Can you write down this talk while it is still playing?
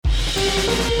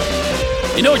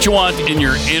You know what you want in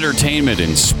your entertainment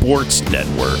and sports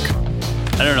network?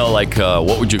 I don't know, like,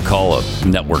 what would you call a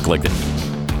network like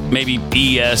that? Maybe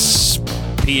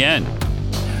ESPN.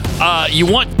 You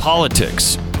want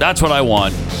politics. That's what I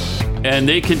want. And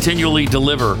they continually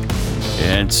deliver.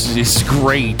 And it's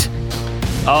great.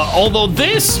 Although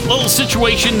this little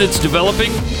situation that's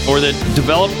developing, or that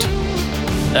developed,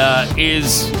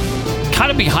 is kind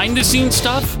of behind the scenes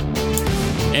stuff.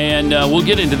 And we'll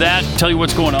get into that, tell you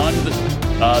what's going on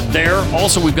there.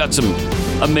 Also, we've got some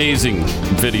amazing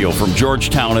video from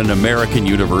Georgetown and American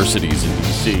universities in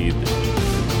D.C.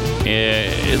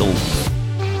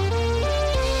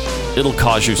 It'll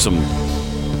cause you some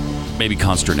maybe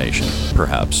consternation,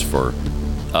 perhaps, for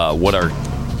what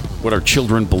our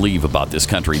children believe about this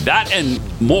country. That and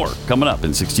more coming up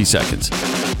in 60 seconds.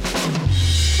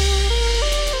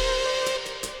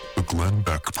 The Glenn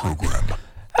Beck Program.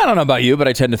 I don't know about you, but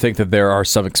I tend to think that there are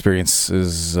some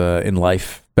experiences in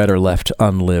life better left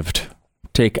unlived.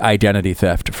 Take identity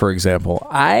theft, for example.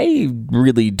 I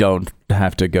really don't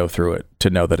have to go through it to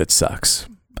know that it sucks.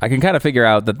 I can kind of figure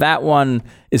out that one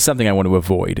is something I want to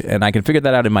avoid, and I can figure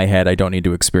that out in my head. I don't need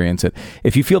to experience it.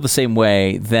 If you feel the same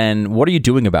way, then what are you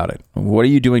doing about it? What are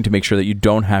you doing to make sure that you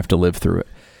don't have to live through it?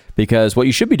 Because what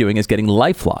you should be doing is getting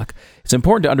LifeLock. It's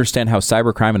important to understand how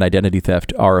cybercrime and identity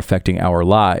theft are affecting our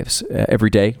lives. Every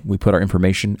day, we put our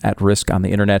information at risk on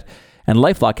the internet, and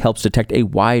LifeLock helps detect a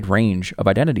wide range of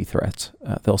identity threats.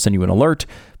 They'll send you an alert,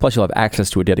 plus you'll have access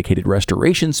to a dedicated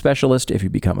restoration specialist if you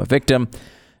become a victim.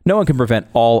 No one can prevent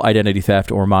all identity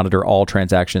theft or monitor all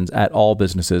transactions at all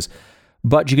businesses,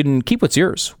 but you can keep what's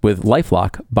yours with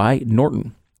LifeLock by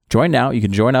Norton. Join now. You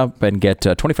can join up and get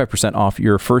 25% off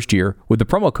your first year with the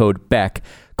promo code BECK.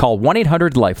 Call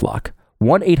 1-800-LIFELOCK,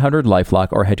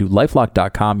 1-800-LIFELOCK, or head to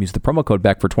LifeLock.com. Use the promo code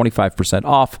BECK for 25%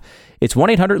 off. It's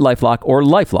 1-800-LIFELOCK or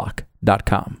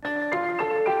LifeLock.com.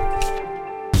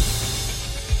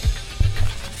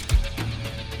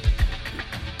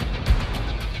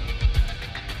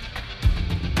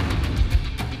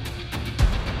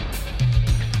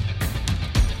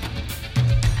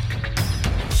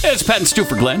 It's Pat and Stu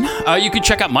for Glenn. You can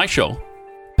check out my show,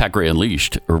 Pat Gray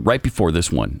Unleashed, right before this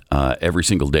one, every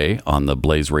single day on the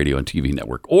Blaze Radio and TV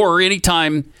network, or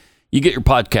anytime you get your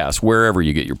podcasts, wherever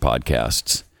you get your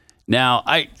podcasts. Now,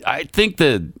 I think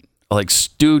that, like,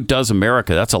 Stu Does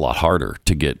America, that's a lot harder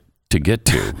to get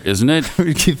to, isn't it?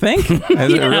 You think?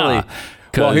 Is it really?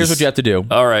 Well, here's what you have to do.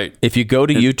 All right. If you go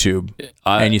to YouTube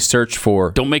and you search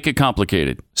for... Don't make it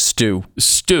complicated. Stu.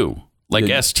 Like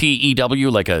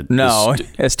STEW, like a... No,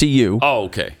 STU. Oh,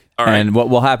 okay. All right. And what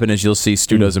will happen is you'll see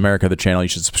Stu Does America, the channel. You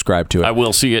should subscribe to it. I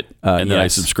will see it, and then I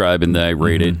subscribe, and then I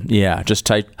rate it. Yeah, just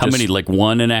type... How many, like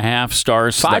 1.5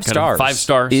 stars? 5 stars. 5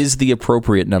 stars? Is the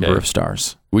appropriate number of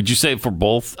stars. Would you say for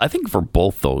both? I think for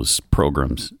both those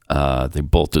programs, they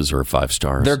both deserve 5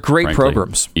 stars. They're great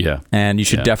programs. Yeah. And you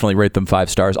should definitely rate them 5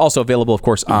 stars. Also available, of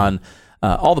course, on...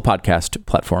 all the podcast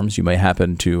platforms you may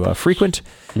happen to frequent,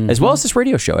 as well as this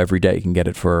radio show every day. You can get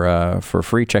it for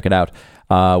free. Check it out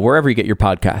wherever you get your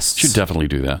podcasts. Should definitely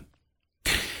do that.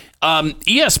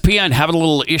 ESPN having a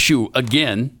little issue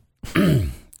again.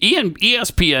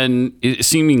 ESPN is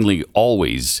seemingly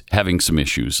always having some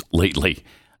issues lately,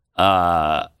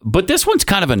 but this one's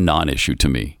kind of a non-issue to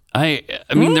me. I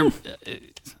mean,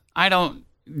 I don't.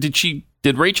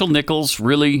 Did Rachel Nichols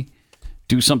really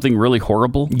do something really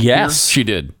horrible? Yes. Here? She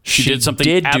did. She did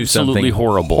something absolutely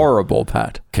horrible. Horrible,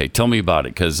 Pat. Okay, tell me about it,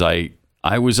 because I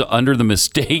was under the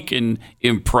mistaken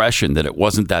impression that it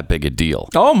wasn't that big a deal.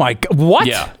 Oh, my God. What?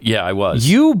 Yeah, I was.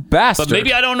 You bastard. But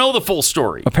maybe I don't know the full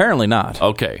story. Apparently not.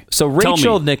 Okay. So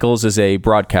Rachel Nichols is a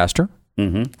broadcaster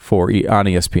on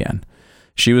ESPN.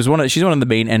 She's one of the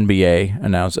main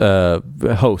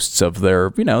NBA hosts of their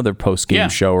post-game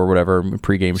show or whatever,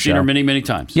 pregame show. Seen her many, many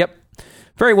times. Yep.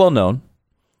 Very well known.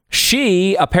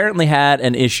 She apparently had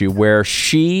an issue where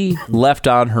she left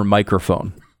on her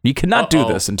microphone. You cannot do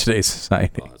this in today's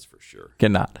society. Oh, that's for sure.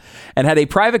 Cannot. And had a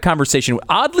private conversation,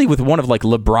 oddly, with one of like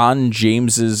LeBron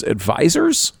James's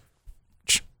advisors.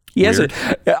 He has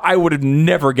I would have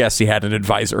never guessed he had an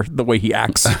advisor the way he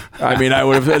acts. I mean, I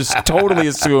would have just totally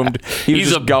assumed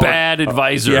he's a bad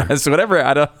advisor. Yes, whatever.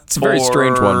 It's a very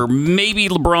strange one. Or maybe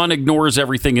LeBron ignores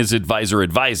everything his advisor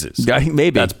advises. Maybe.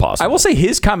 That's possible. I will say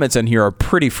his comments in here are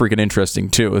pretty freaking interesting,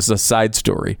 too. It's a side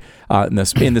story in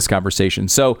this conversation.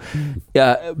 So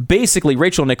basically,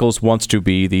 Rachel Nichols wants to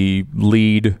be the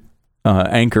lead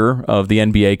anchor of the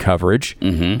NBA coverage,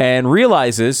 and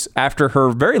realizes after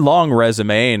her very long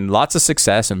resume and lots of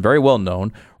success and very well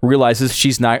known, realizes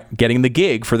she's not getting the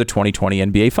gig for the 2020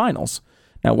 NBA Finals.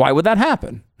 Now, why would that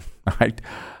happen?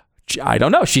 I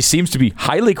don't know. She seems to be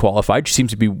highly qualified. She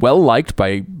seems to be well liked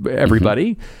by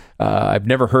everybody. I've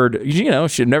never heard,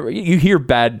 you hear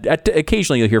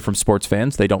occasionally you'll hear from sports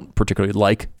fans. They don't particularly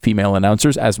like female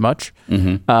announcers as much.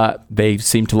 They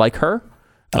seem to like her.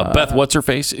 Beth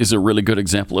What's-Her-Face is a really good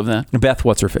example of that. Beth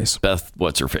What's-Her-Face. Beth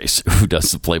What's-Her-Face, who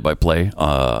does the play-by-play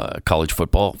college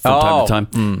football from time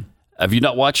to time. Have you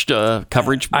not watched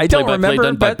coverage I don't remember,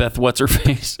 done by Beth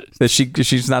What's-Her-Face?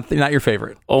 She's not your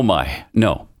favorite. Oh, my.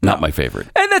 No, not my favorite.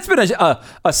 And that's been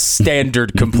a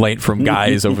standard complaint from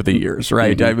guys over the years,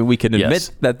 right? I mean, we can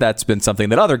admit that that's been something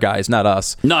that other guys, not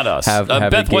us, have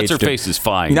Beth What's-Her-Face is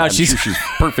fine. No, she's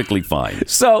perfectly fine.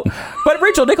 So, but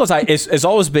Rachel Nichols has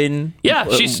always been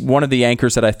she's one of the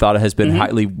anchors that I thought has been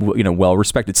highly well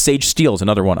respected. Sage Steele is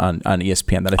another one on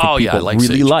ESPN that I think people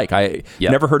really like. I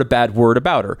never heard a bad word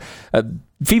about her.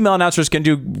 Female announcers can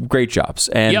do great jobs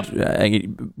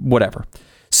and whatever.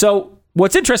 So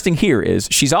what's interesting here is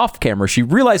she's off camera. She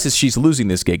realizes she's losing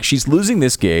this gig. She's losing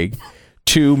this gig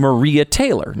to Maria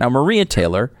Taylor. Now, Maria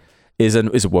Taylor is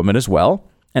a woman as well,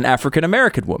 an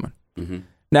African-American woman.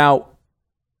 Now,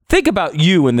 think about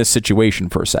you in this situation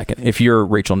for a second. If you're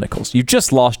Rachel Nichols, you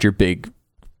just lost your big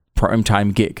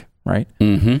primetime gig, right?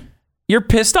 You're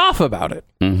pissed off about it.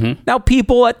 Now,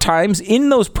 people at times in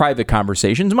those private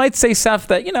conversations might say stuff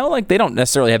that, they don't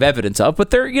necessarily have evidence of, but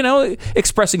they're,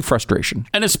 expressing frustration.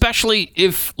 And especially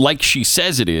if, like she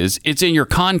says it's in your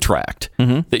contract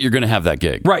that you're going to have that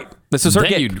gig. Right. This is her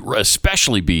gig. Then you'd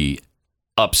especially be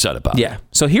upset about it. Yeah.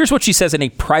 So here's what she says in a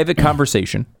private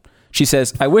conversation. She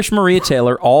says, I wish Maria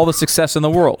Taylor all the success in the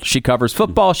world. She covers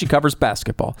football. She covers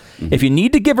basketball. If you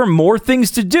need to give her more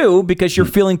things to do because you're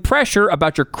feeling pressure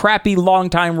about your crappy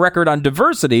long-time record on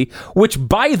diversity, which,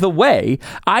 by the way,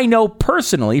 I know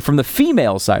personally from the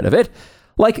female side of it,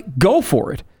 go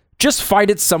for it. Just find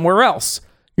it somewhere else.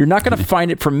 You're not going to find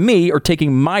it from me or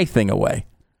taking my thing away.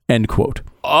 End quote.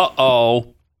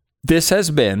 Uh-oh. This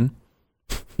is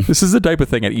the type of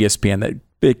thing at ESPN that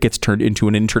it gets turned into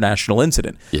an international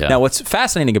incident. Yeah. Now, what's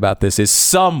fascinating about this is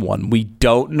someone, we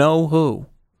don't know who.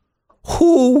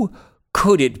 Who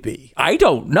could it be? I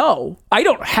don't know. I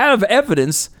don't have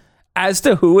evidence as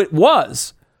to who it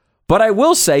was. But I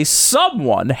will say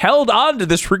someone held on to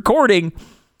this recording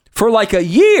for a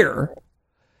year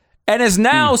and has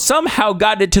now somehow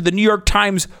gotten it to the New York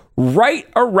Times right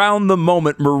around the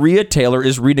moment Maria Taylor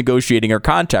is renegotiating her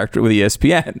contract with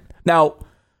ESPN. Now,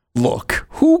 look,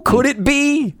 who could it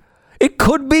be? It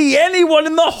could be anyone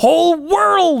in the whole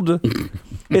world.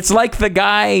 It's like the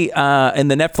guy in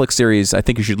the Netflix series, I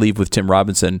Think You Should Leave with Tim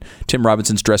Robinson. Tim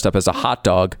Robinson's dressed up as a hot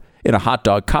dog in a hot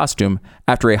dog costume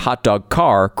after a hot dog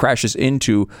car crashes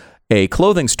into a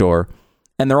clothing store.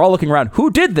 And they're all looking around. Who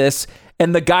did this?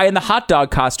 And the guy in the hot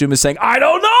dog costume is saying, I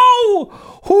don't know.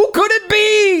 Who could it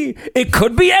be? It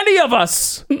could be any of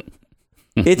us.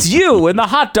 It's you in the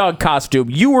hot dog costume.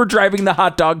 You were driving the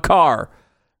hot dog car.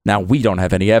 Now, we don't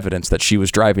have any evidence that she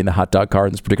was driving the hot dog car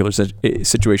in this particular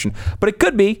situation, but it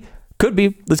could be.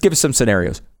 Let's give us some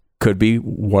scenarios. Could be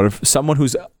someone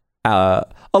who's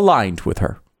aligned with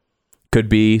her. Could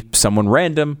be someone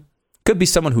random. Could be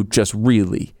someone who just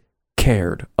really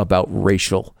cared about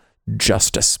racial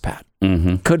justice, Pat.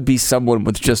 Could be someone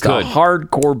with just a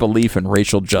hardcore belief in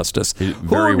racial justice. It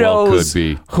very well could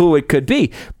be. Who it could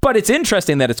be. But it's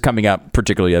interesting that it's coming up,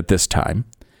 particularly at this time,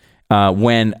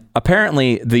 when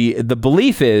apparently the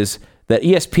belief is that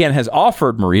ESPN has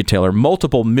offered Maria Taylor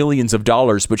multiple millions of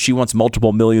dollars, but she wants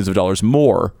multiple millions of dollars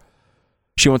more.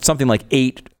 She wants something like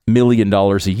 $8 million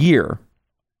a year.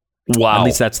 Wow. At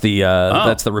least that's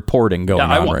the reporting going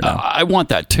on right now. I want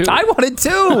that too. I want it too.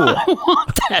 I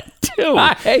want that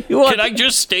too. Can I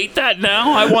just state that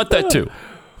now? I want that too.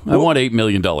 I want $8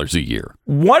 million a year.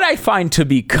 What I find to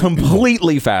be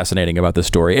completely fascinating about this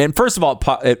story, and first of all,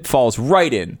 it falls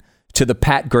right in to the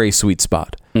Pat Gray sweet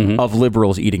spot of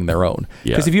liberals eating their own.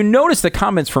 Because if you notice the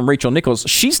comments from Rachel Nichols,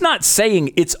 she's not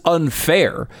saying it's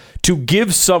unfair to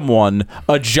give someone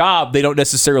a job they don't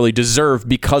necessarily deserve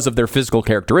because of their physical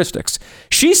characteristics.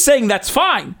 She's saying that's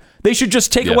fine. They should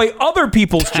just take away other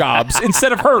people's jobs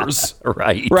instead of hers.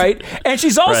 Right. And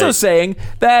she's also saying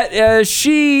that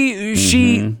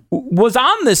she was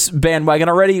on this bandwagon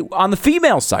already on the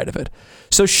female side of it.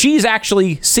 So she's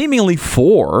actually seemingly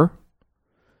for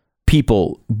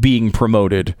people being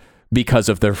promoted because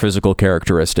of their physical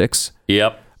characteristics.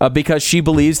 Because she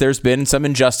believes there's been some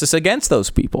injustice against those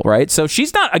people, right? So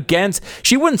she's not against,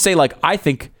 she wouldn't say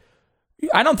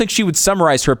I don't think she would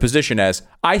summarize her position as,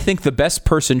 I think the best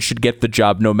person should get the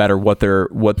job no matter what their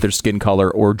skin color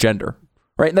or gender,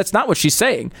 right? And that's not what she's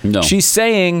saying. No. She's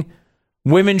saying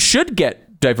women should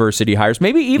get diversity hires.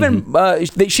 Maybe even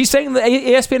she's saying that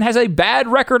ESPN has a bad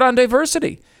record on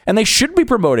diversity, and they should be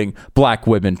promoting black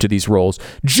women to these roles.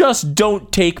 Just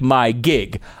don't take my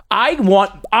gig. I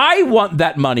want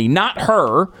that money, not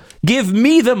her. Give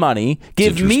me the money.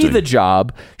 Give me the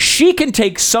job. She can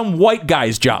take some white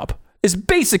guy's job, is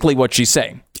basically what she's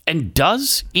saying. And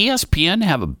does ESPN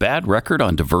have a bad record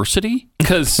on diversity?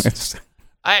 Because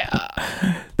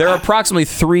there are approximately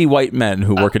 3 white men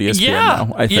who work at ESPN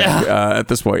now, I think, at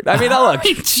this point. I mean, look,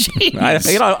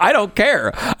 I don't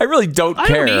care. I really don't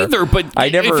care. I don't either, but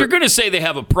if you're going to say they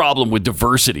have a problem with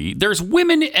diversity, there's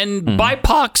women and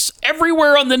BIPOCs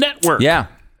everywhere on the network. Yeah.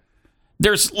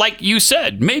 There's, like you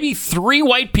said, maybe 3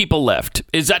 white people left.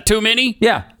 Is that too many?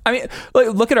 Yeah. I mean,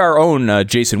 look at our own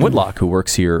Jason Whitlock, who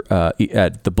works here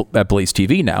at Blaze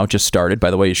TV now. Just started. By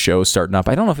the way, his show is starting up.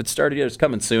 I don't know if it started yet. It's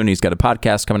coming soon. He's got a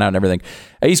podcast coming out and everything.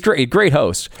 He's great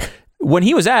host. When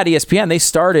he was at ESPN, they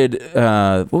started,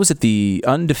 what was it, The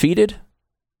Undefeated?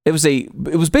 It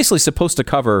was basically supposed to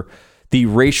cover the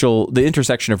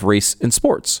intersection of race and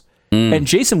sports. And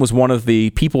Jason was one of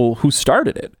the people who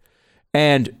started it.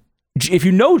 And if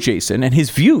you know Jason and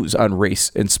his views on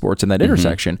race and sports and that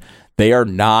intersection, they are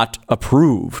not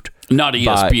approved. Not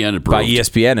ESPN approved. By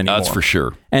ESPN anymore. That's for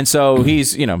sure. And so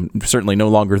he's, certainly no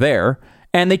longer there.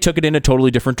 And they took it in a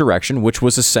totally different direction, which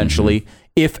was essentially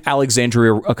if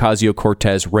Alexandria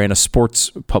Ocasio-Cortez ran a sports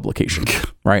publication,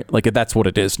 right? Like that's what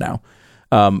it is now.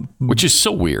 Which is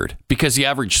so weird because the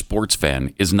average sports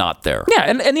fan is not there. Yeah,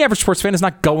 and the average sports fan is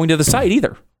not going to the site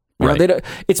either. Right.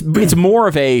 It's more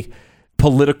of a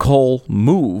political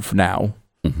move now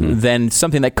than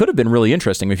something that could have been really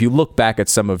interesting. If you look back at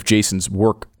some of Jason's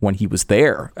work when he was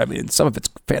there, I mean, some of it's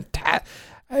fantastic.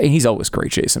 He's always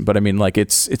great, Jason, but I mean, like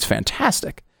it's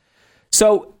fantastic.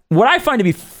 So what I find to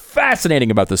be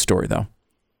fascinating about this story, though,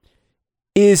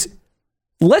 is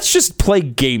let's just play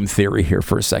game theory here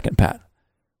for a second, Pat.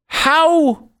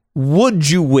 How would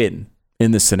you win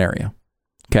in this scenario?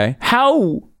 Okay,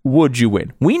 how would you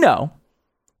win? We know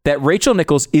that Rachel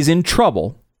Nichols is in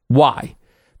trouble. Why?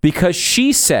 Because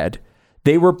she said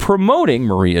they were promoting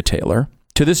Maria Taylor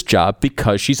to this job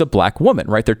because she's a black woman,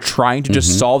 right? They're trying to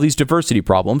just solve these diversity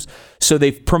problems. So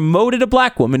they've promoted a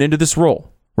black woman into this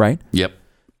role, right? Yep.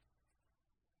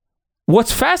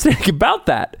 What's fascinating about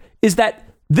that is that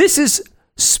this is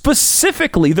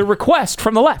specifically the request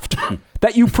from the left,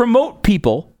 that you promote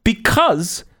people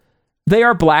because they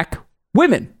are black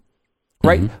women,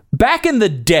 right? Back in the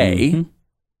day,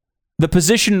 the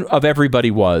position of everybody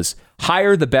was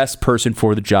hire the best person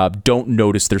for the job. Don't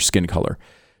notice their skin color.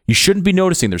 You shouldn't be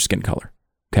noticing their skin color.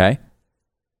 Okay.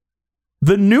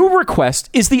 The new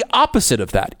request is the opposite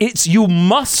of that. It's you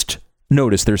must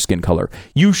notice their skin color.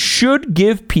 You should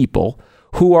give people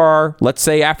who are, let's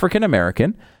say, African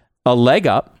American, a leg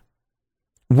up,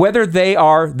 whether they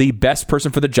are the best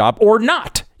person for the job or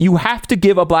not. You have to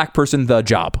give a black person the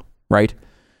job, right?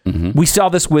 We saw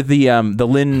this with the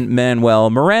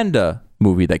Lin-Manuel Miranda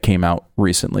movie that came out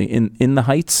recently, in the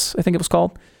Heights, I think it was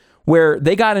called, where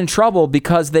they got in trouble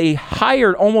because they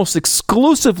hired almost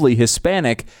exclusively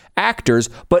Hispanic actors,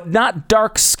 but not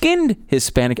dark-skinned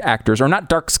Hispanic actors, or not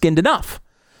dark-skinned enough.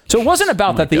 So it wasn't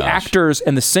about the actors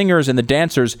and the singers and the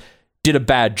dancers did a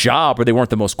bad job or they weren't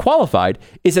the most qualified,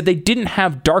 is that they didn't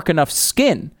have dark enough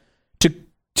skin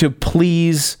to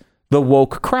please the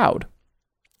woke crowd.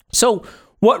 So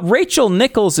what Rachel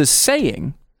Nichols is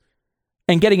saying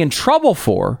and getting in trouble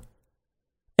for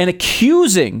and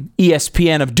accusing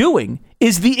ESPN of doing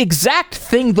is the exact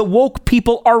thing the woke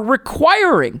people are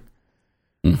requiring.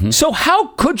 So how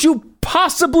could you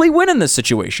possibly win in this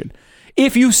situation?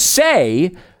 If you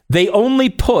say they only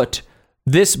put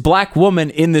this black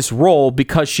woman in this role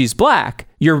because she's black,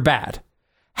 you're bad.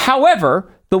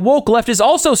 However, the woke left is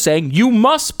also saying you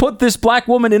must put this black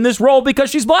woman in this role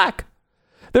because she's black.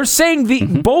 They're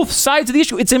saying both sides of the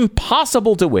issue. It's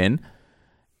impossible to win.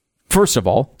 First of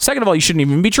all. Second of all, you shouldn't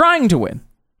even be trying to win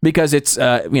because it's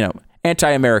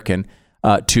anti-American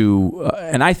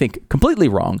and I think completely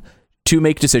wrong to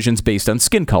make decisions based on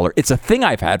skin color. It's a thing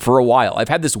I've had for a while. I've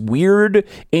had this weird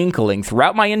inkling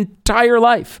throughout my entire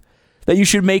life that you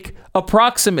should make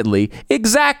approximately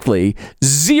exactly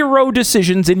 0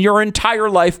 decisions in your entire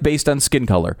life based on skin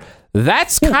color.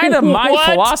 That's kind of my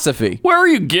philosophy. Where are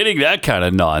you getting that kind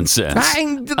of nonsense?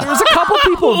 There's a couple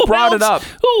people who brought it up.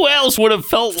 Who else would have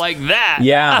felt like that?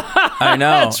 Yeah, I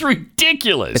know. That's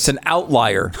ridiculous. It's an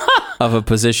outlier of a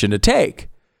position to take.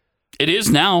 It is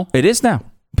now. It is now.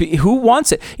 Who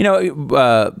wants it?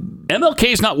 MLK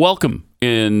is not welcome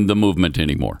in the movement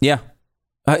anymore. Yeah.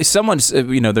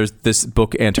 there's this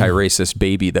book, Anti-Racist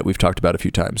Baby, that we've talked about a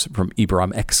few times from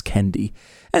Ibram X. Kendi.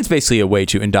 And it's basically a way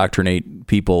to indoctrinate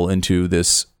people into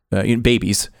this,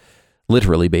 babies,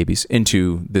 literally babies,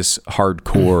 into this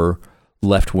hardcore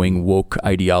left-wing woke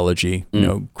ideology.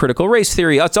 Critical race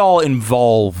theory. It's all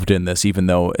involved in this, even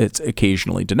though it's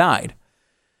occasionally denied.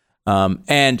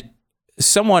 And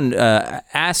someone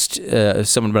asked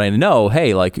someone I know,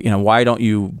 hey, why don't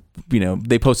you,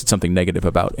 they posted something negative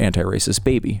about anti-racist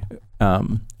baby.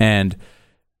 And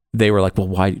they were like, well,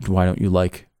 why don't you,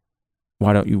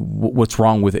 what's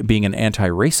wrong with it being an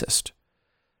anti-racist?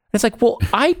 It's like, well,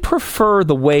 I prefer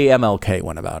the way MLK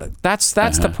went about it. That's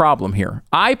the problem here.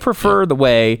 I prefer the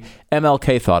way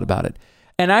MLK thought about it.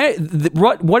 And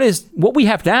what we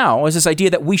have now is this idea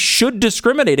that we should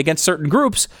discriminate against certain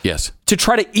groups, yes, to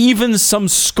try to even some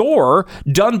score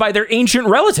done by their ancient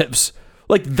relatives.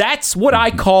 Like, that's what I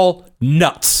call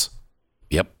nuts.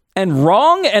 Yep. And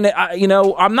wrong. And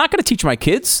I'm not going to teach my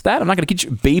kids that. I'm not going to teach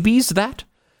babies that.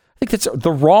 I think that's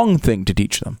the wrong thing to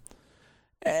teach them.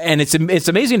 And it's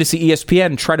amazing to see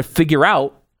ESPN try to figure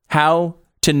out how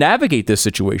to navigate this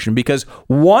situation, because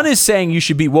one is saying you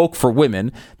should be woke for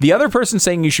women, the other person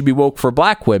saying you should be woke for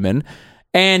black women,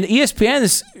 and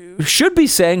ESPN should be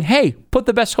saying, hey, put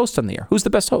the best host on the air. Who's the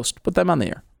best host? Put them on the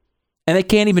air. And they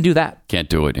can't even do that. Can't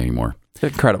do it anymore. It's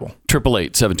incredible.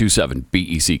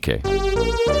 888-727-BECK.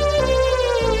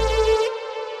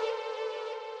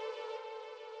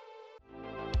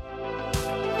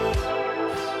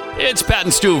 It's Pat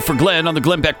and Stu for Glenn on the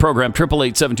Glenn Beck program,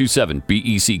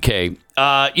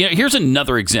 888-727-BECK. Here's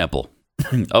another example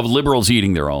of liberals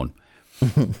eating their own.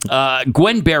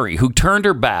 Gwen Berry, who turned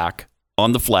her back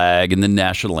on the flag and the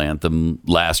national anthem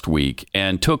last week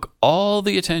and took all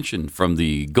the attention from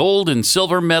the gold and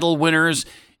silver medal winners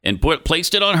and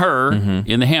placed it on her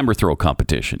in the hammer throw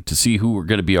competition to see who were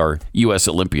going to be our U.S.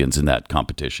 Olympians in that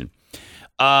competition.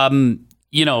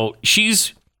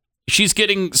 She's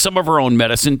getting some of her own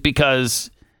medicine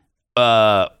because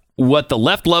what the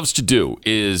left loves to do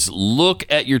is look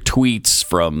at your tweets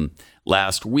from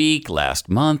last week, last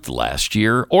month, last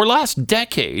year, or last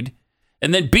decade,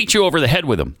 and then beat you over the head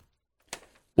with them.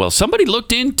 Well, somebody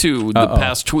looked into the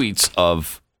past tweets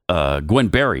of Gwen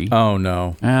Berry. Oh,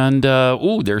 no. And,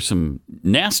 there's some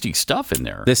nasty stuff in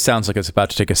there. This sounds like it's about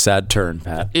to take a sad turn,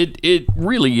 Pat. It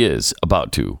really is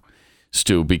about to,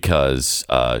 Stu, because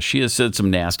she has said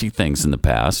some nasty things in the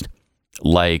past,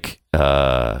 like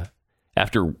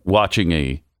after watching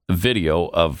a video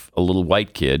of a little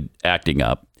white kid acting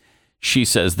up, she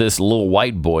says, this little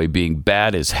white boy being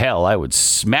bad as hell, I would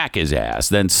smack his ass,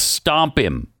 then stomp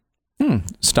him.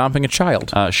 Stomping a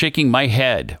child. Shaking my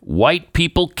head. White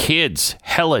people, kids,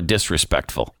 hella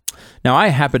disrespectful. Now, I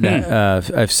happen to,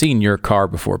 I've seen your car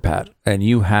before, Pat, and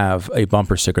you have a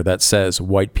bumper sticker that says,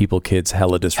 white people, kids,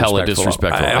 hella disrespectful. Hella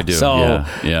disrespectful, I do. So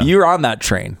you're on that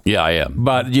train. Yeah, I am.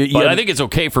 But I think it's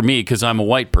okay for me because I'm a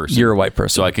white person. You're a white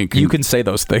person. So you can say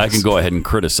those things. I can go ahead and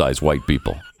criticize white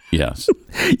people. Yes.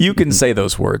 You can say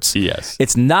those words. Yes.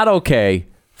 It's not okay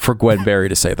for Gwen Berry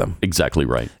to say them. Exactly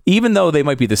right. Even though they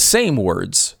might be the same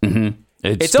words,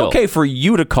 it's okay for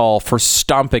you to call for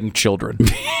stomping children.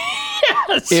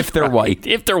 Yes, if they're white.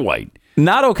 If they're white.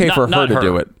 Not okay for her to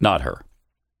do it. Not her.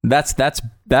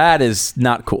 That is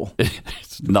not cool.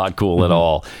 It's not cool at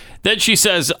all. Then she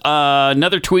says,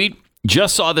 another tweet,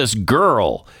 just saw this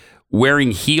girl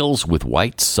wearing heels with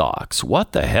white socks.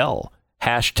 What the hell?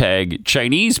 Hashtag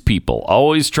Chinese people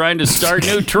always trying to start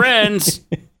new trends.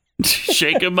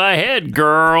 Shaking my head,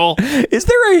 girl. Is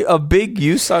there a big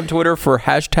use on Twitter for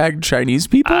hashtag Chinese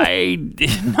people? I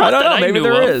don't know. Maybe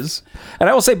there is. And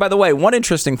I will say, by the way, one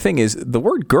interesting thing is the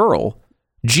word girl,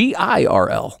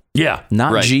 GIRL. Yeah.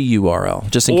 Not right. GURL.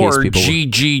 Just in case people. Or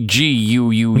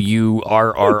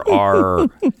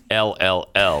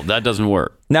GGGUUURRRLLL. That doesn't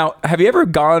work. Now, have you ever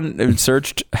gone and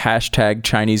searched hashtag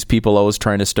Chinese people always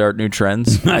trying to start new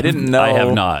trends? I didn't know. I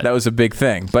have not. That was a big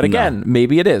thing. But again,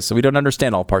 maybe it is. So we don't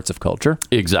understand all parts of culture.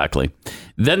 Exactly.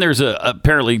 Then there's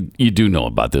apparently you do know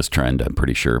about this trend, I'm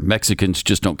pretty sure. Mexicans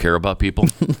just don't care about people.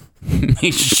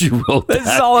 She wrote that. This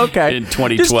is all okay. In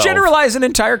 2012. Just generalize an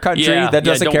entire country that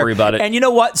doesn't don't care. Worry about it. And you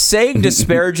know what? Saying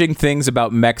disparaging things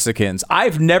about Mexicans,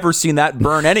 I've never seen that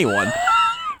burn anyone.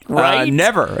 Right?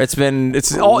 Never.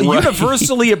 It's all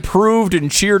universally approved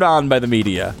and cheered on by the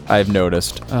media, I've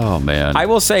noticed. Oh, man. I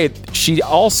will say, they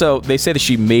say that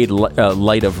she made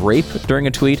light of rape during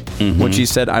a tweet when she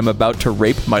said, I'm about to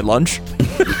rape my lunch.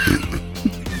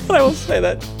 And I will say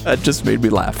that just made me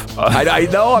laugh. I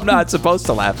know I'm not supposed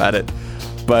to laugh at it,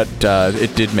 but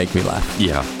it did make me laugh.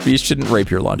 Yeah. You shouldn't rape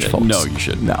your lunch, folks. No, you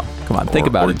shouldn't. No. Come on, think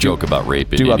about it. Or joke about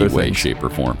rape in any way, shape, or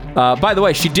form. By the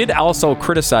way, she did also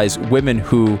criticize women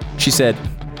who, she said,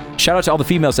 Shout out to all the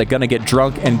females that gonna get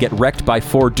drunk and get wrecked by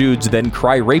 4 dudes, then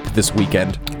cry rape this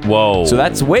weekend. Whoa. So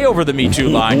that's way over the Me Too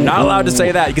line. Not allowed to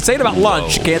say that. You can say it about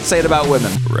lunch. You can't say it about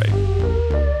women. Right.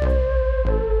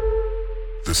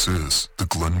 This is the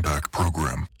Glenn Beck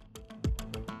Program.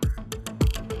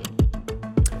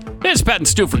 It's Pat and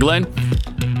Stu for Glenn.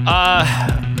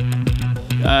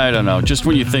 I don't know. Just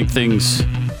when you think things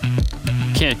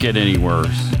can't get any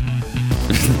worse,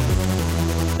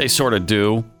 they sort of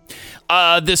do.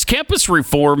 This campus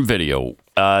reform video.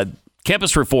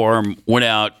 Campus reform went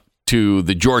out to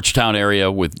the Georgetown area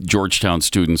with Georgetown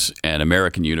students and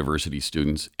American University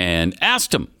students and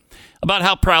asked them about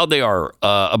how proud they are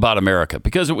about America,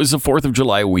 because it was the 4th of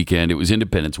July weekend. It was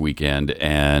Independence weekend,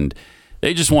 and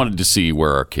they just wanted to see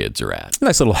where our kids are at.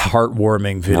 Nice little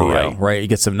heartwarming video, right? You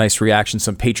get some nice reactions,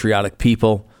 some patriotic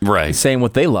people saying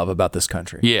what they love about this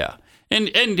country. Yeah. And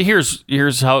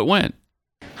here's how it went.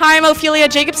 Hi, I'm Ophelia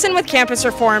Jacobson with Campus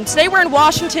Reform. Today we're in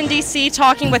Washington, D.C.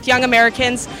 talking with young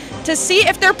Americans to see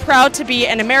if they're proud to be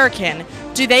an American.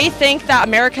 Do they think that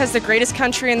America is the greatest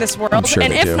country in this world? I'm sure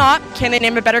and they if do. not, can they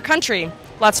name a better country?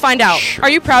 Let's find out. Sure. Are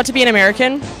you proud to be an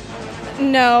American?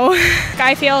 No.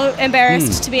 I feel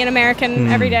embarrassed to be an American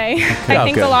every day. I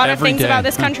think a lot of Every things day. about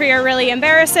this country are really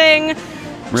embarrassing.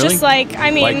 Really? Just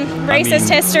racist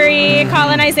history,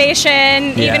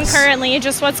 colonization, even currently,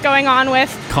 just what's going on with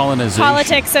Colonization.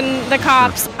 politics and the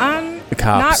cops. The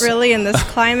cops. Not really in this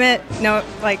climate. No,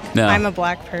 No. I'm a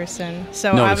black person,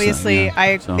 so Notice obviously that, yeah.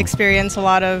 I So- experience a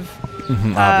lot of.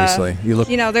 Obviously. You look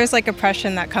there's like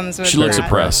oppression that comes with. She looks that.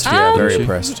 oppressed. very doesn't she?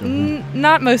 oppressed.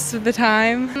 Not most of the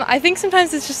time. I think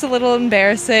sometimes it's just a little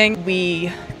embarrassing.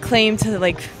 We claim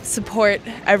to support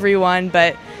everyone,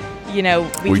 but we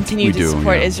continue we to do,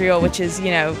 support yeah. Israel, which is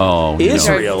Oh,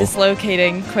 Israel.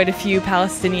 dislocating quite a few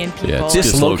Palestinian people. Yeah, it's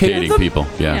Dislocated dislocating them? people.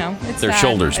 Yeah, It's their sad.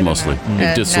 shoulders I don't mostly. know.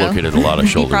 They've dislocated a lot of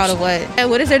Be shoulders. proud of what? And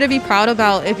what is there to be proud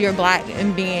about if you're black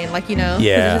and being 'cause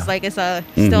Yeah. it's just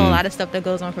it's still a lot of stuff that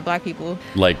goes on for black people.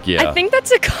 I think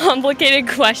that's a complicated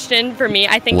question for me.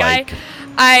 I think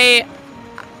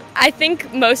I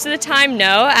think most of the time,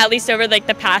 no. At least over the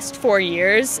past 4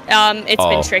 years, it's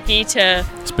been tricky to.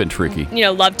 It's been tricky.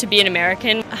 Love to be an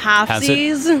American.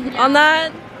 Halfsies on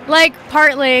that.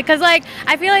 Partly, because I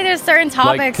feel like there's certain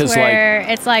topics 'cause, where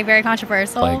it's very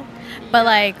controversial, but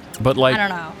I don't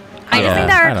know. I just think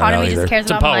that I our don't economy know just either. cares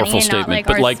It's a about money powerful and not statement,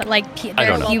 but, I they're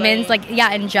don't know. humans,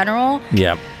 in general.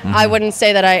 Yeah. I wouldn't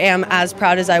say that I am as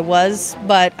proud as I was,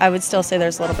 but I would still say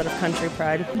there's a little bit of country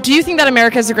pride. Do you think that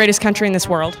America is the greatest country in this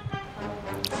world?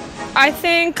 I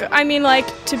think,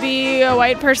 to be a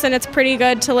white person, it's pretty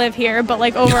good to live here, but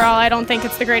overall, I don't think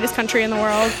it's the greatest country in the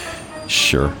world.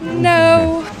 Sure.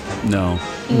 No. No.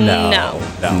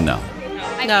 No.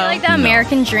 I feel like the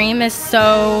American dream is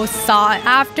so sought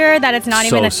after that it's not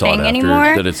even a sought thing after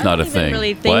anymore. that it's not a thing.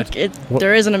 Really think What?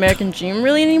 there is an American dream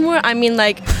really anymore. I mean,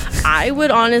 I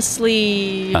would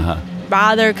honestly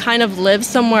rather kind of live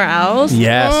somewhere else.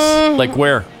 Yes. Like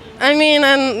where? I mean,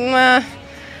 I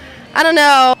don't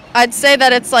know. I'd say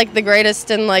that it's the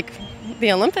greatest in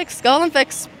the Olympics. Go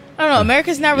Olympics. I don't know.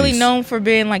 America's not really known for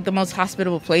being the most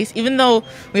hospitable place, even though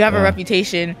we have a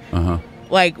reputation.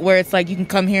 Where it's you can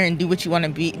come here and do what you want to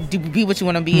be what you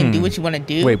want to be, and do what you want to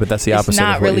do. Wait, but that's the opposite It's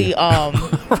not of what really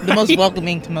you- the most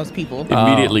welcoming to most people.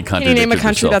 Immediately Can you name a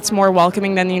country yourself. that's more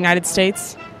welcoming than the United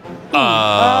States?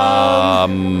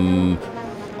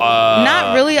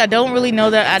 Not really. I don't really know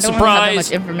that. I don't really have that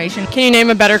much information. Can you name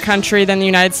a better country than the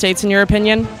United States in your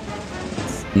opinion?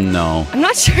 No. I'm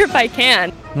not sure if I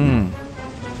can.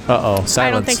 Uh-oh. Silence.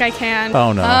 I don't think I can.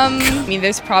 Oh, no. I mean,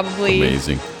 there's probably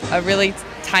Amazing. a really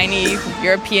tiny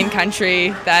European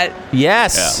country that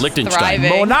Yes. Yeah, Liechtenstein.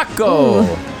 thriving. Monaco.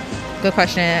 Good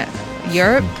question.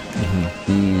 Europe?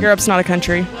 Europe's not a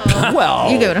country.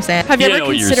 Well. You get what I'm saying? Have you Yeah, ever I know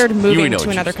what you're- considered you moving know to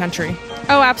what another you're- country?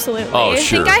 Oh, absolutely. Oh, I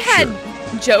sure. think I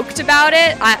had joked about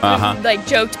it. Uh-huh.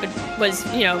 Joked, but was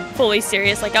fully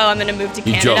serious. I'm gonna move to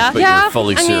You Canada. joke, but Yeah, you're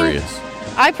fully I mean- serious.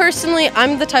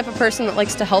 I'm the type of person that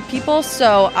likes to help people,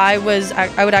 so I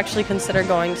would actually consider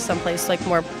going to someplace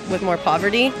with more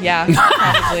poverty. Yeah,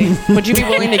 probably. Would you be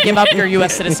willing to give up your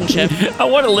U.S. citizenship? I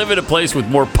want to live in a place with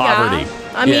more poverty.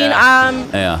 I mean,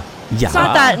 Yeah. it's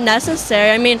not that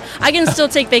necessary. I mean, I can still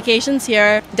take vacations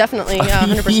here. Definitely, yeah,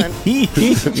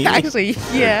 100%. Actually,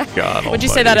 yeah. God Would you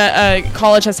say that a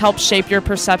college has helped shape your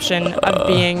perception of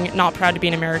being not proud to be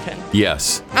an American?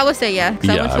 Yes. I would say yeah, because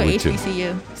Yeah, I went I to would too.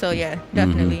 HBCU. So yeah,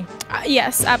 definitely.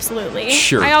 Yes, absolutely.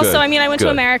 Sure, I also, good, I went to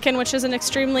good. American, which is an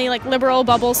extremely liberal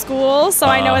bubble school, so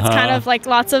I know it's kind of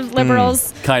lots of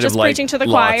liberals Kind just of like preaching to the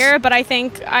lots. choir. But I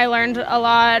think I learned a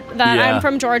lot that Yeah. I'm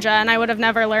from Georgia, and I would have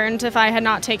never learned if I had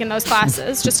not taken those those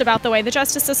classes, just about the way the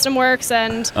justice system works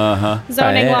and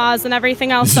zoning laws and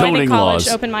everything else. So I think college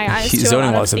opened my eyes to zoning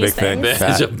a lot laws of a big these thing. things.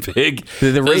 It's a big.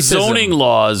 The zoning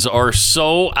laws are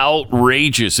so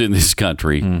outrageous in this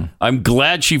country. I'm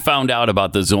glad she found out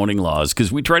about the zoning laws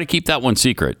because we try to keep that one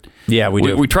secret. Yeah, we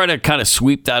do. We try to kind of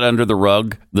sweep that under the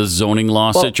rug, the zoning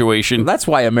law situation. That's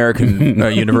why American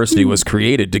University was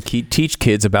created, to teach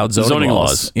kids about zoning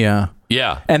laws. Yeah.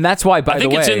 Yeah. And that's why, by the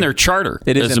way... I think it's in their charter,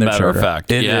 it is as in a their matter charter. of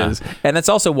fact. It is. And that's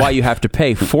also why you have to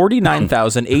pay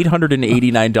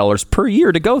 $49,889 per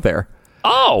year to go there.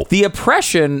 Oh. The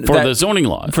oppression... For the zoning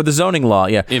law. For the zoning law,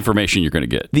 yeah. Information you're going to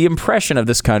get. The impression of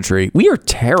this country, we are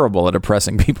terrible at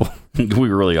oppressing people. We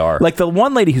really are. Like the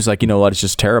one lady who's like, you know what, it's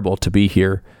just terrible to be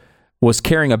here, was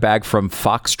carrying a bag from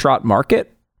Foxtrot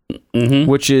Market,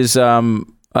 which is a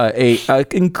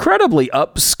incredibly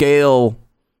upscale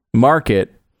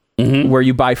market where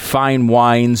you buy fine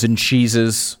wines and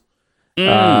cheeses.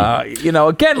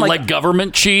 Again, like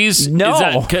government cheese? No. Is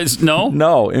that 'cause, no?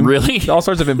 No. Really? All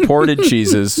sorts of imported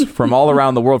cheeses from all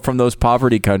around the world, from those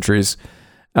poverty countries.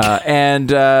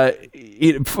 High-end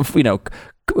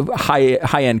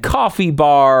coffee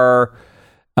bar.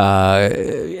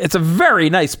 It's a very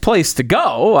nice place to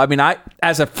go. I mean,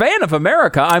 as a fan of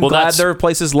America, I'm glad there are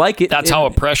places like it. That's how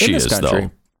oppressed she is, country. though.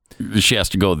 She has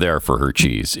to go there for her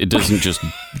cheese. It doesn't just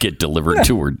get delivered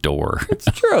to her door. It's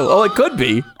true. Oh, it could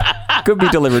be. Could be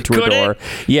delivered to her door.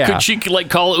 Yeah. Could she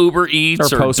call Uber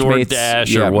Eats or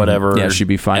DoorDash or whatever? Yeah, she'd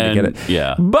be fine to get it.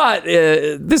 Yeah. But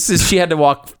she had to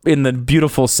walk in the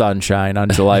beautiful sunshine on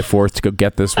July 4th to go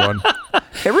get this one.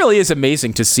 It really is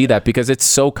amazing to see that because it's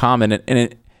so common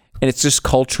and it's just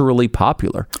culturally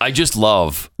popular. I just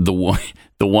love the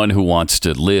one who wants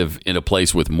to live in a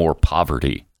place with more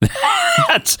poverty.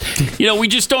 We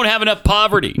just don't have enough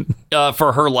poverty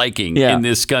for her liking in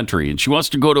this country, and she wants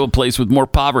to go to a place with more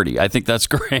poverty. I think that's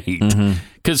great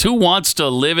because who wants to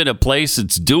live in a place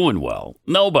that's doing well?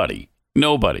 Nobody.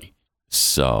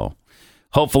 So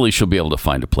hopefully she'll be able to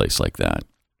find a place like that.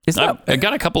 I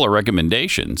got a couple of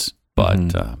recommendations, but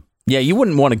you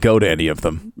wouldn't want to go to any of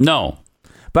them. No.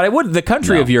 But I would. The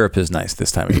country of Europe is nice this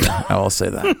time of year. I will say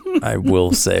that. I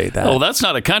will say that. Oh, that's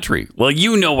not a country. Well,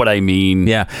 you know what I mean.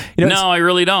 Yeah. No, I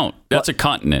really don't. That's a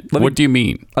continent. What do you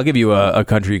mean? I'll give you a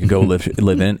country you can go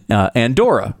live in.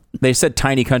 Andorra. They said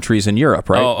tiny countries in Europe,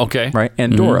 right? Oh, okay. Right.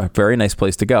 Andorra. Very nice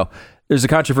place to go. There's a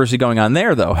controversy going on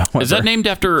there, though. However. Is that named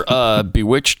after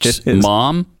Bewitched's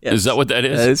mom? Yes. Is that what that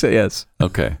is? Yes.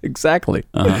 Okay. Exactly.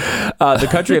 The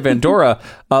country of Andorra,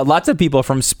 lots of people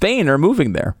from Spain are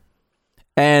moving there.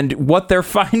 And what they're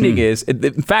finding is,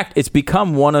 in fact, it's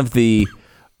become one of the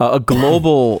a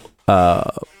global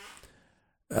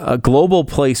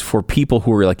place for people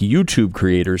who are like YouTube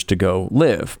creators to go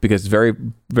live because it's very,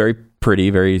 very pretty,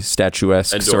 very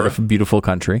statuesque, Andorra. sort of beautiful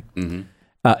country, and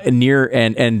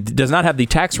does not have the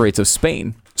tax rates of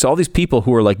Spain. So all these people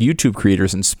who are like YouTube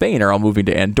creators in Spain are all moving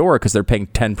to Andorra because they're paying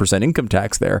 10% income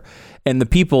tax there, and the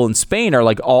people in Spain are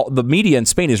like the media in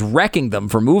Spain is wrecking them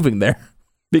for moving there.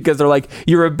 Because they're like,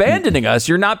 you're abandoning us.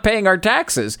 You're not paying our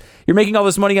taxes. You're making all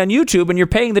this money on YouTube and you're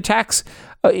paying the tax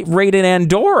rate in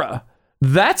Andorra.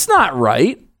 That's not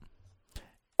right.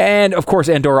 And of course,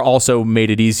 Andorra also made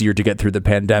it easier to get through the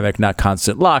pandemic, not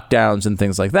constant lockdowns and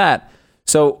things like that.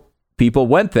 So people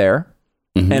went there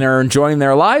and are enjoying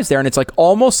their lives there. And it's like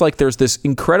almost like there's this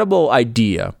incredible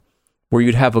idea where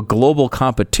you'd have a global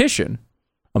competition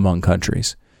among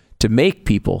countries to make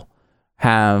people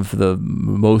have the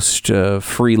most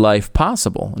free life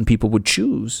possible, and people would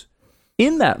choose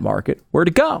in that market where to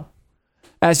go.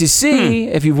 As you see,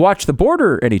 if you've watched The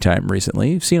Border anytime recently,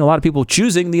 you've seen a lot of people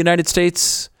choosing the United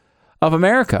States of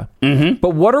America.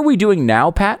 But what are we doing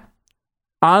now, Pat?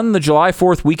 On the July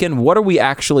 4th weekend, what are we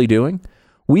actually doing?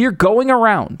 We are going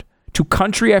around to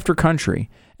country after country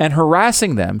and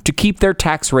harassing them to keep their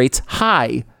tax rates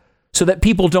high so that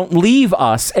people don't leave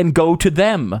us and go to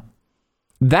them.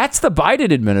 That's the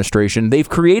Biden administration. They've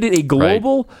created a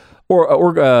global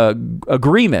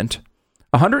agreement.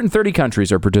 130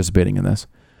 countries are participating in this,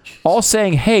 all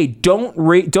saying, "Hey, don't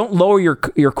lower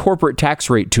your corporate tax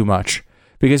rate too much,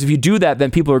 because if you do that,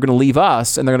 then people are going to leave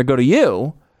us and they're going to go to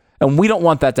you, and we don't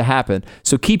want that to happen.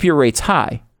 So keep your rates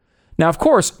high." Now, of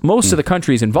course, most of the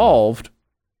countries involved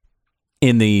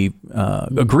in the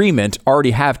agreement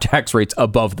already have tax rates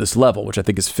above this level, which I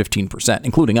think is 15%,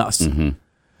 including us.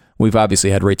 We've obviously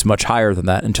had rates much higher than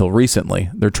that until recently.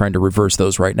 They're trying to reverse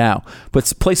those right now.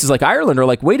 But places like Ireland are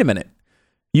like, wait a minute.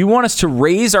 You want us to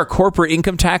raise our corporate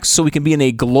income tax so we can be in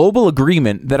a global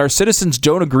agreement that our citizens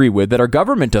don't agree with, that our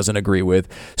government doesn't agree with,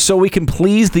 so we can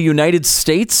please the United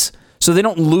States, so they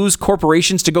don't lose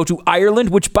corporations to go to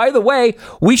Ireland, which, by the way,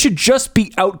 we should just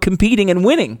be out competing and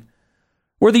winning.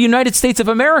 We're the United States of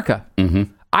America. Mm-hmm.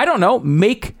 I don't know.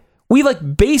 We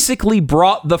basically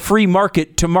brought the free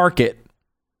market to market.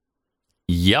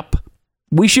 Yep.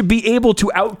 We should be able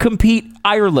to outcompete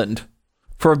Ireland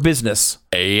for a business.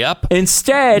 Yep.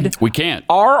 Instead, we can't.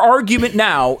 Our argument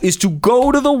now is to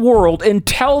go to the world and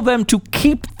tell them to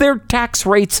keep their tax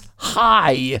rates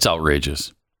high. It's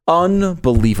outrageous.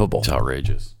 Unbelievable. It's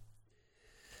outrageous.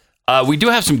 We do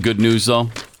have some good news, though.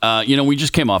 We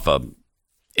just came off an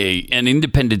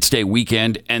Independence Day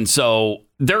weekend, and so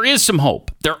there is some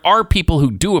hope. There are people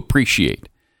who do appreciate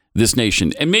this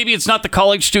nation. And maybe it's not the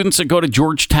college students that go to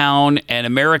Georgetown and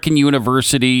American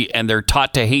University and they're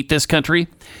taught to hate this country.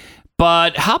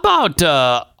 But how about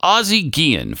Ozzie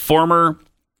Guillen, former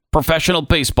professional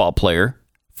baseball player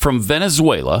from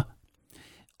Venezuela,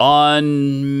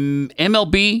 on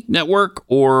MLB Network?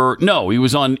 He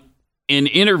was on an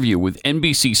interview with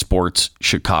NBC Sports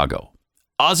Chicago.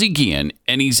 Ozzie Guillen,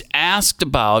 and he's asked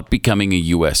about becoming a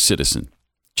U.S. citizen.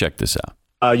 Check this out.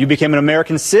 You became an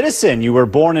American citizen. You were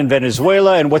born in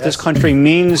Venezuela and what this country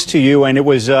means to you. And it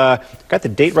was, got the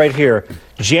date right here,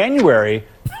 January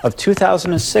of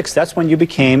 2006. That's when you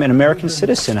became an American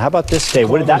citizen. How about this day?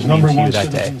 What did that mean to you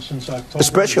that day?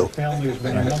 Special.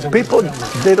 People,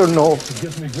 they don't know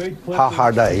how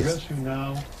hard that is.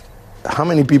 How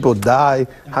many people die,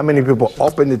 how many people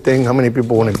open the thing, how many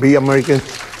people want to be American.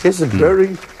 It's a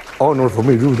very honor for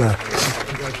me to do that.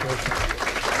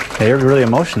 Yeah, you're really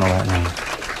emotional right now.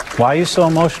 Why are you so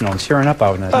emotional and tearing up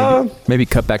out now? Maybe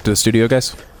cut back to the studio,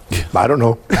 guys. I don't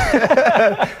know.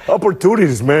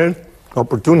 Opportunities, man.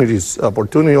 Opportunities.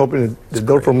 Opportunity opened the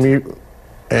door for me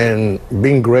and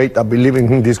being great. I've been living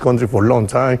in this country for a long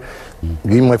time.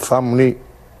 Giving my family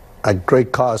a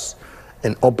great cause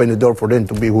and open the door for them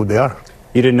to be who they are.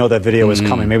 You didn't know that video was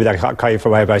coming. Maybe that caught you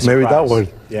by surprise. Maybe that was.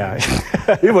 Yeah.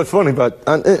 It was funny, but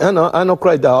I don't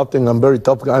cry that often. I'm a very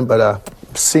tough guy, but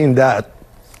seeing that.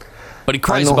 But he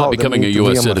cries about becoming a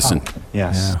U.S. citizen.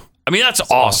 Yes. Yeah. I mean, that's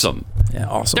awesome. Yeah,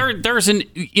 awesome. There's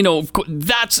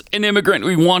that's an immigrant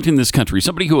we want in this country.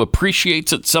 Somebody who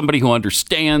appreciates it, somebody who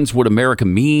understands what America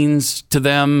means to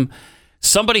them,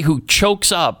 somebody who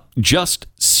chokes up just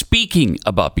speaking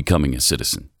about becoming a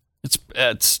citizen.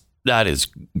 That is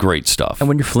great stuff. And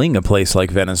when you're fleeing a place like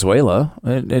Venezuela,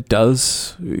 it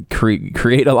does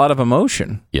create a lot of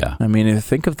emotion. Yeah. I mean,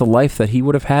 think of the life that he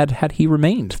would have had he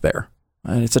remained there.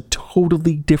 And it's a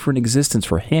totally different existence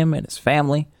for him and his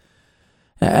family.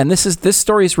 And this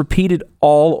story is repeated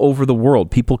all over the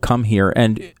world. People come here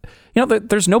and,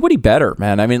 there's nobody better,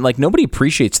 man. I mean, nobody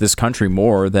appreciates this country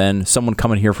more than someone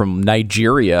coming here from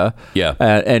Nigeria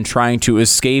and trying to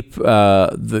escape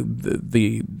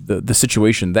the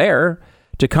situation there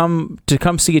to come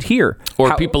see it here.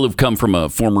 Or people who've come from a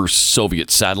former Soviet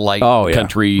satellite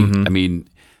country. Mm-hmm. I mean,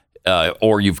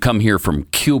 or you've come here from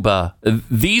Cuba.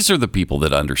 These are the people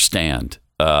that understand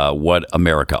what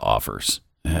America offers.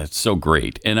 It's so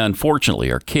great. And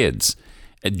unfortunately, our kids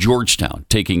at Georgetown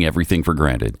taking everything for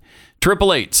granted.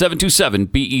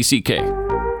 888-727-BECK.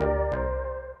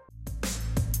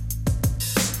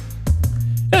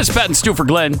 It's Pat and Stu for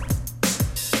Glenn.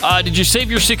 Did you save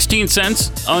your 16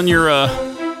 cents on your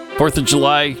 4th of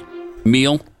July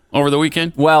meal over the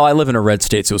weekend? Well, I live in a red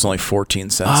state, so it was only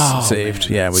 14 cents saved.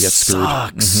 Man, yeah, we got screwed.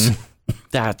 Sucks. Mm-hmm.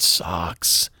 That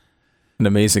sucks. An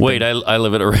amazing Wait, I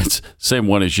live at a same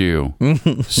one as you.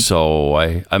 So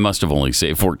I must have only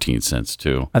saved 14 cents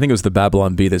too. I think it was the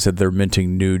Babylon Bee that said they're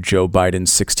minting new Joe Biden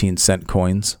 16-cent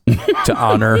coins to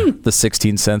honor the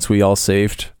 16 cents we all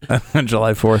saved on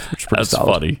July 4th, which is pretty solid.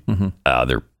 That's funny.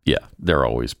 Mm-hmm. They're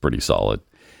always pretty solid.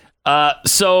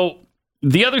 So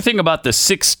the other thing about the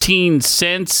 16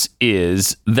 cents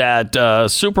is that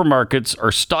supermarkets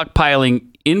are stockpiling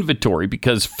inventory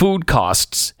because food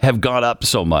costs have gone up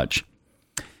so much.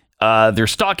 They're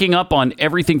stocking up on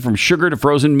everything from sugar to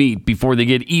frozen meat before they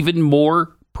get even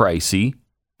more pricey,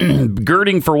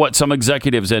 girding for what some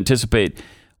executives anticipate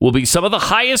will be some of the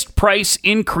highest price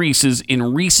increases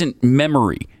in recent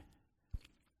memory.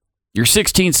 Your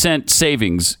 16-cent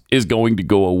savings is going to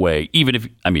go away,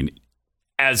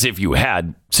 as if you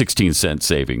had 16-cent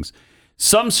savings.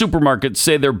 Some supermarkets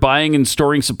say they're buying and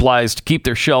storing supplies to keep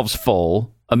their shelves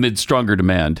full amid stronger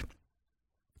demand.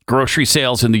 Grocery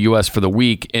sales in the U.S. for the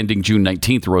week ending June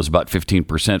 19th rose about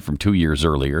 15% from 2 years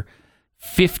earlier.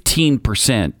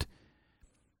 15%.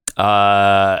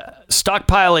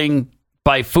 Stockpiling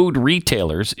by food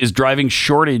retailers is driving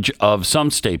shortage of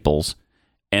some staples,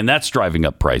 and that's driving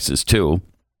up prices too.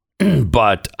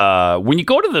 But when you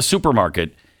go to the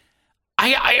supermarket,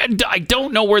 I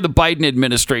don't know where the Biden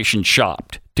administration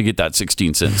shopped to get that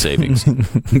 16-cent savings.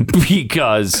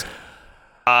 Because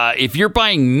if you're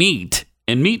buying meat,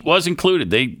 and meat was included,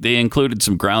 they included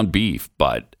some ground beef,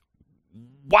 but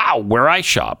wow, where I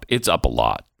shop, it's up a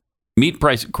lot. Meat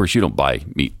price, of course, you don't buy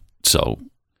meat, so...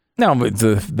 No, but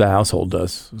the household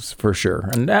does, for sure.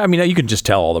 And I mean, you can just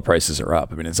tell all the prices are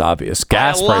up. I mean, it's obvious.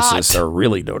 Gas prices are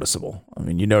really noticeable. I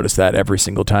mean, you notice that every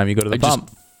single time you go to the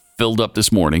pump. Just filled up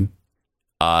this morning.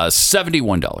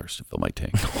 $71 to fill my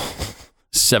tank.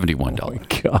 $71. Oh,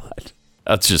 my God.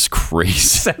 That's just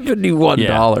crazy.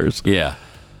 $71. Yeah.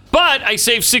 But I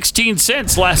saved 16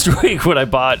 cents last week when I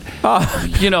bought,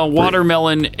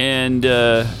 watermelon and...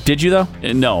 Did you, though?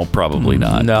 No, probably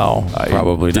not. No,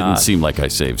 probably not. It didn't not. seem like I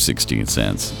saved 16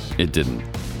 cents. It didn't.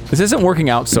 This isn't working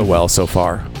out so well so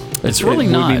far. It's really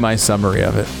not. Would not. be my summary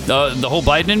of it. The whole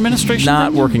Biden administration?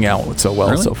 Not working out so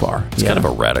well so far. It's kind of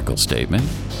a radical statement.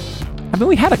 I mean,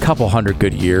 we had a couple hundred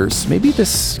good years. Maybe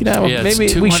this,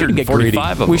 maybe we shouldn't get greedy.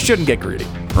 We shouldn't get greedy.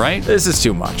 Right? This is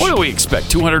too much. What do we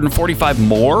expect? 245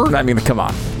 more? I mean, come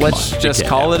on. Let's just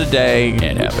call it a day.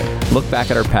 Can't have it. Look back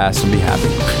at our past and be happy.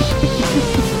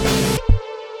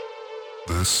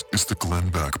 This is the Glenn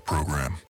Beck Program.